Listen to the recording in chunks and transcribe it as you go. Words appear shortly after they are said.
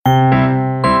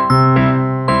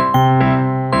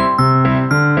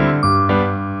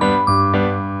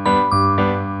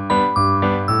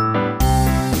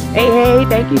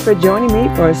Thank you for joining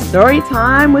me for Story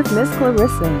Time with Miss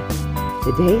Clarissa.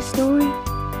 Today's story,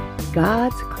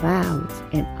 God's Clouds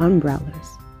and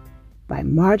Umbrellas by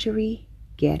Marjorie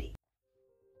Getty.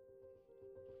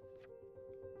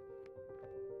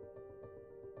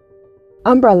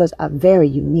 Umbrellas are very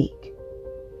unique.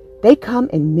 They come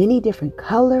in many different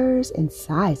colors and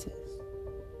sizes.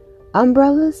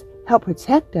 Umbrellas help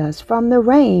protect us from the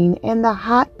rain and the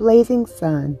hot blazing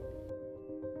sun.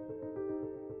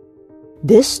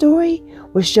 This story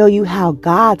will show you how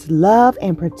God's love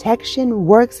and protection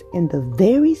works in the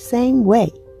very same way.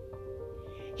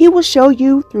 He will show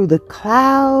you through the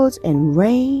clouds and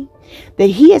rain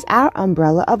that He is our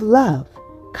umbrella of love,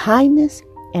 kindness,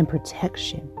 and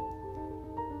protection.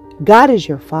 God is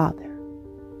your Father,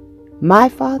 my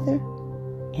Father,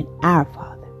 and our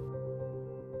Father.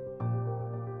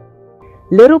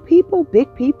 Little people,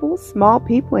 big people, small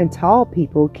people, and tall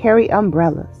people carry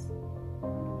umbrellas.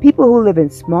 People who live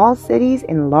in small cities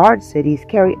and large cities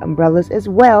carry umbrellas, as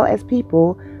well as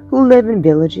people who live in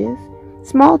villages,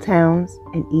 small towns,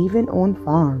 and even on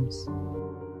farms.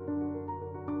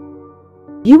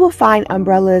 You will find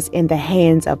umbrellas in the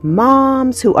hands of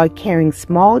moms who are carrying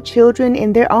small children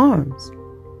in their arms.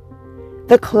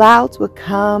 The clouds will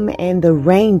come and the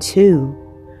rain too.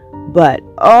 But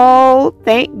oh,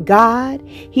 thank God,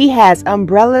 He has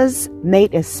umbrellas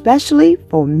made especially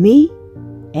for me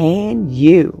and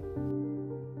you.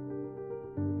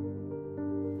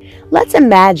 Let's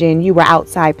imagine you were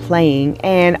outside playing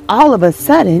and all of a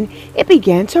sudden it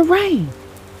began to rain.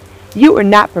 You were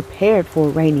not prepared for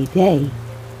a rainy day.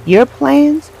 Your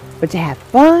plans were to have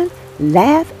fun,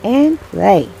 laugh, and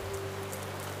play.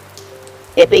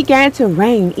 It began to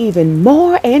rain even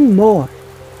more and more.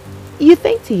 You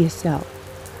think to yourself,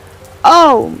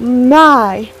 "Oh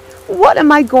my, what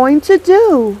am I going to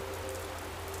do?"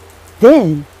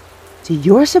 Then, to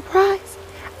your surprise,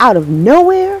 out of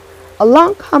nowhere,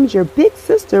 along comes your big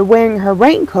sister wearing her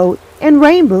raincoat and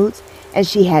rain boots, and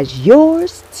she has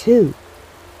yours too.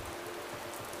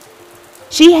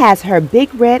 She has her big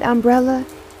red umbrella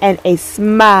and a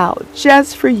smile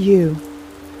just for you.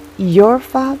 Your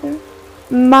Father,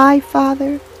 my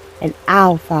Father, and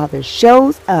our Father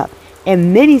shows up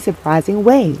in many surprising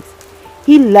ways.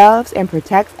 He loves and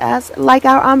protects us like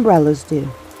our umbrellas do.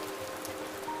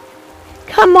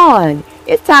 Come on,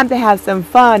 it's time to have some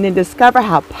fun and discover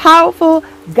how powerful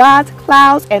God's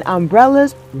clouds and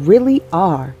umbrellas really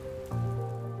are.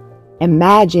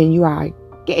 Imagine you are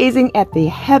gazing at the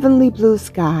heavenly blue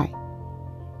sky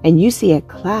and you see a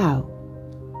cloud.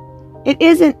 It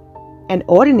isn't an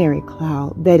ordinary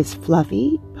cloud that is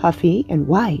fluffy, puffy, and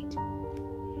white.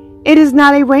 It is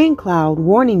not a rain cloud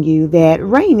warning you that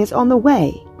rain is on the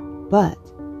way, but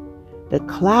the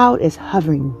cloud is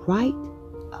hovering right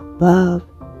above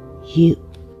you.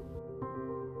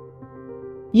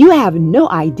 You have no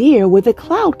idea where the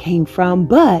cloud came from,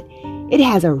 but it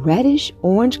has a reddish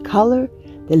orange color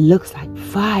that looks like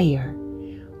fire,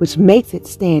 which makes it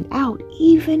stand out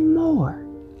even more.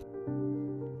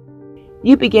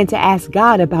 You begin to ask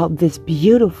God about this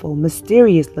beautiful,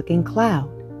 mysterious looking cloud.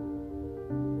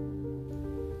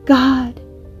 God,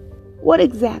 what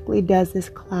exactly does this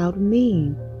cloud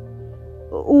mean?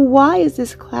 Why is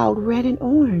this cloud red and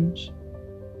orange?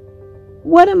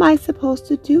 What am I supposed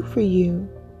to do for you?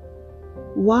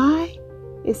 Why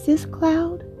is this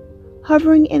cloud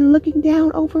hovering and looking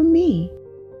down over me?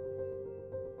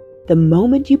 The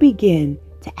moment you begin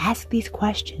to ask these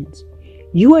questions,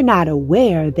 you are not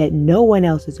aware that no one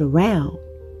else is around.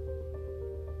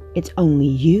 It's only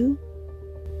you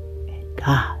and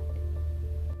God.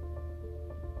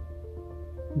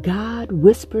 God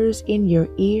whispers in your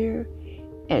ear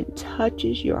and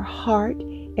touches your heart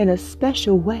in a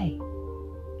special way.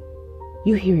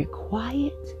 You hear a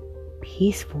quiet,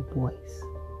 peaceful voice.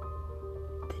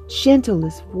 The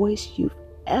gentlest voice you've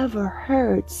ever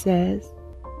heard says,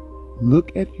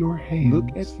 "Look at your hands. Look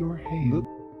at your hands."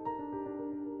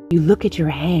 You look at your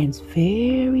hands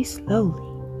very slowly.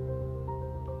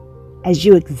 As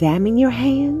you examine your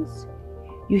hands,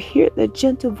 you hear the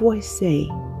gentle voice say,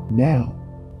 Now,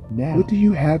 what do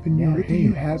you have in your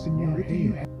hand?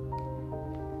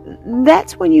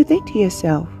 That's when you think to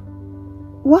yourself,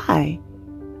 why?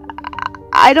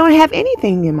 I don't have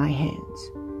anything in my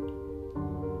hands.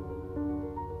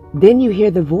 Then you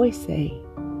hear the voice say,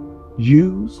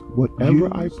 Use whatever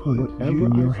I put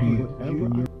in your hand.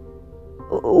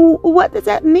 What does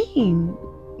that mean?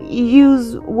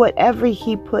 Use whatever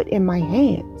He put in my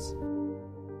hands.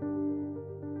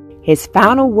 His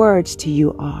final words to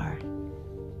you are,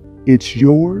 It's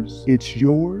yours, it's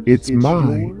yours, it's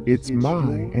mine,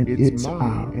 and it's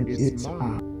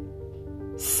ours.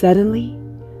 Suddenly,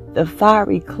 The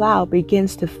fiery cloud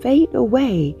begins to fade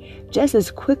away just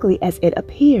as quickly as it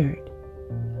appeared.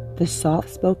 The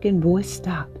soft-spoken voice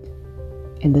stopped,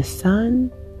 and the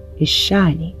sun is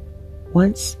shining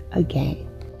once again.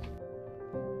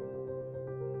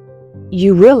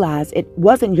 You realize it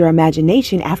wasn't your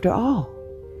imagination after all.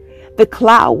 The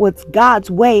cloud was God's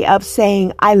way of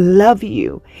saying, I love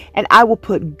you, and I will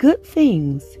put good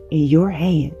things in your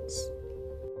hands.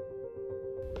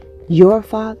 Your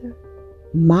Father,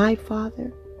 my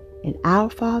Father, and our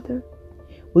Father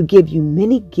will give you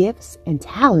many gifts and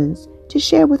talents to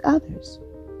share with others.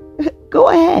 Go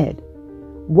ahead.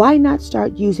 Why not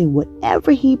start using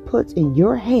whatever He puts in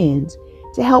your hands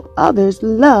to help others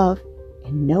love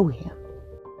and know Him?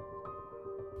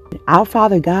 Our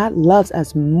Father God loves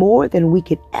us more than we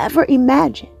could ever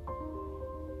imagine.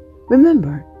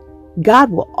 Remember, God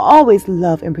will always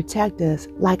love and protect us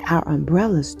like our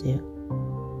umbrellas do.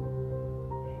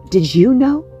 Did you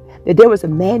know that there was a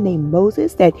man named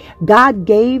Moses that God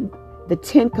gave the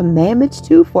 10 Commandments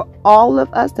to for all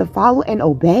of us to follow and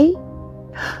obey?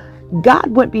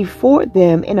 God went before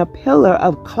them in a pillar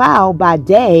of cloud by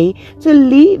day to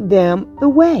lead them the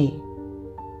way,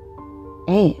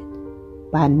 and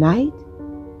by night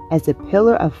as a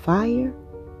pillar of fire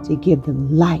to give them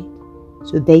light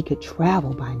so they could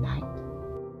travel by night.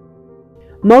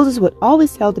 Moses would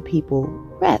always tell the people,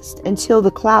 rest until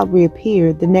the cloud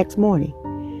reappeared the next morning.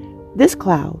 This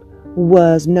cloud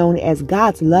was known as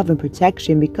God's love and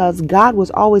protection because God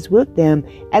was always with them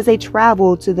as they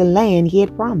traveled to the land He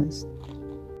had promised.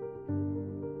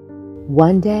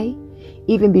 One day,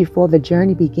 even before the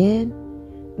journey began,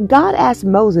 God asked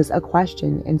Moses a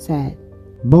question and said,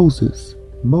 Moses,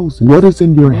 what is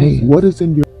in your hand? What is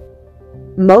in your...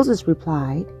 Moses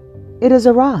replied, it is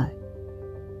a rod.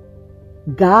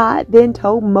 God then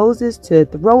told Moses to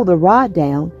throw the rod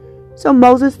down, so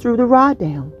Moses threw the rod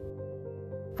down.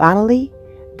 Finally,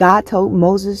 God told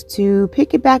Moses to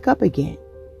pick it back up again.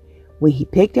 When he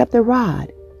picked up the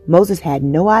rod, Moses had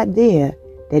no idea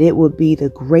that it would be the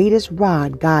greatest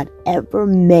rod God ever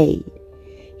made.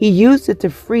 He used it to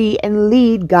free and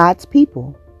lead God's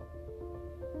people.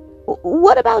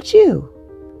 What about you?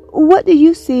 What do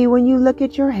you see when you look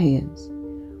at your hands?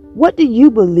 What do you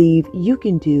believe you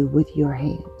can do with your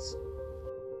hands?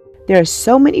 There are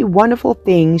so many wonderful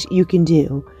things you can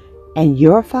do, and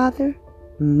your Father,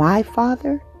 my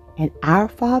Father, and our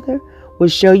Father will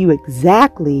show you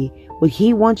exactly what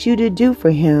He wants you to do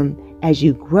for Him as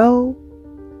you grow,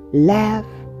 laugh,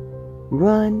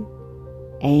 run,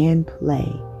 and play.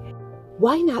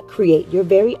 Why not create your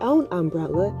very own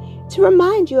umbrella to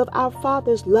remind you of our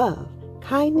Father's love,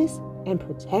 kindness, and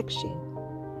protection?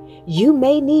 You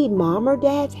may need Mom or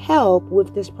Dad's help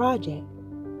with this project.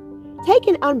 Take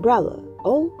an umbrella,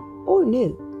 old or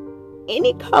new,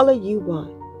 any color you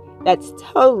want. That's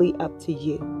totally up to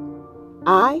you.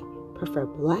 I prefer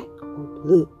black or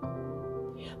blue.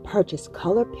 Purchase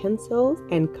color pencils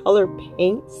and color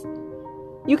paints.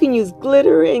 You can use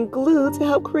glitter and glue to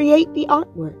help create the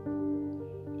artwork.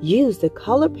 Use the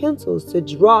color pencils to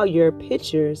draw your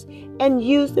pictures and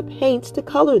use the paints to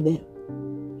color them.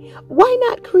 Why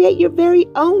not create your very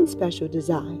own special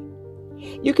design?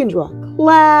 You can draw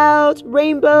clouds,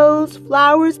 rainbows,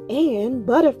 flowers, and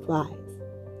butterflies.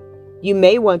 You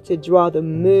may want to draw the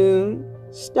moon,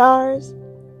 stars,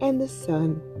 and the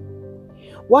sun.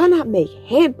 Why not make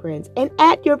handprints and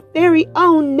add your very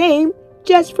own name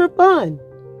just for fun?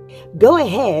 Go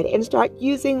ahead and start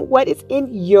using what is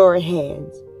in your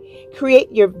hands.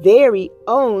 Create your very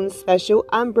own special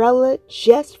umbrella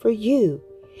just for you.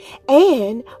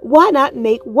 And why not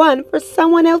make one for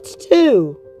someone else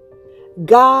too?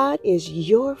 God is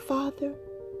your Father,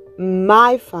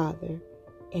 my Father,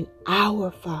 and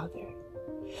our Father.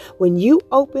 When you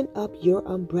open up your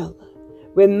umbrella,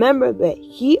 remember that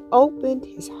He opened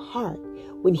His heart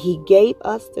when He gave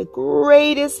us the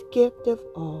greatest gift of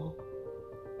all,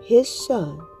 His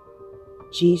Son,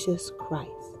 Jesus Christ.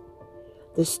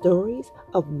 The stories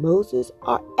of Moses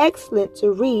are excellent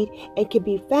to read and can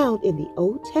be found in the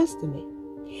Old Testament.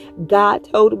 God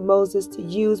told Moses to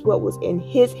use what was in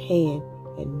his hand,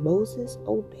 and Moses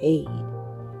obeyed.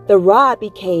 The rod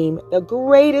became the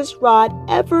greatest rod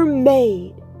ever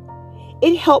made.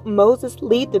 It helped Moses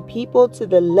lead the people to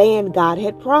the land God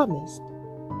had promised.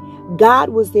 God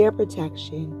was their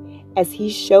protection as He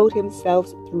showed Himself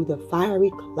through the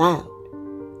fiery cloud.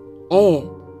 And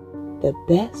the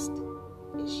best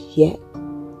is yet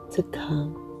to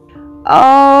come.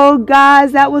 Oh,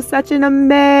 guys, that was such an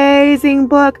amazing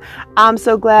book. I'm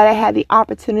so glad I had the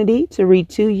opportunity to read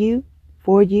to you,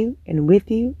 for you, and with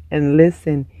you, and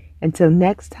listen. Until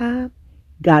next time,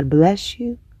 God bless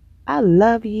you, I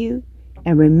love you,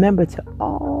 and remember to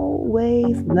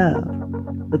always love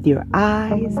with your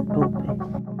eyes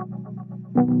open.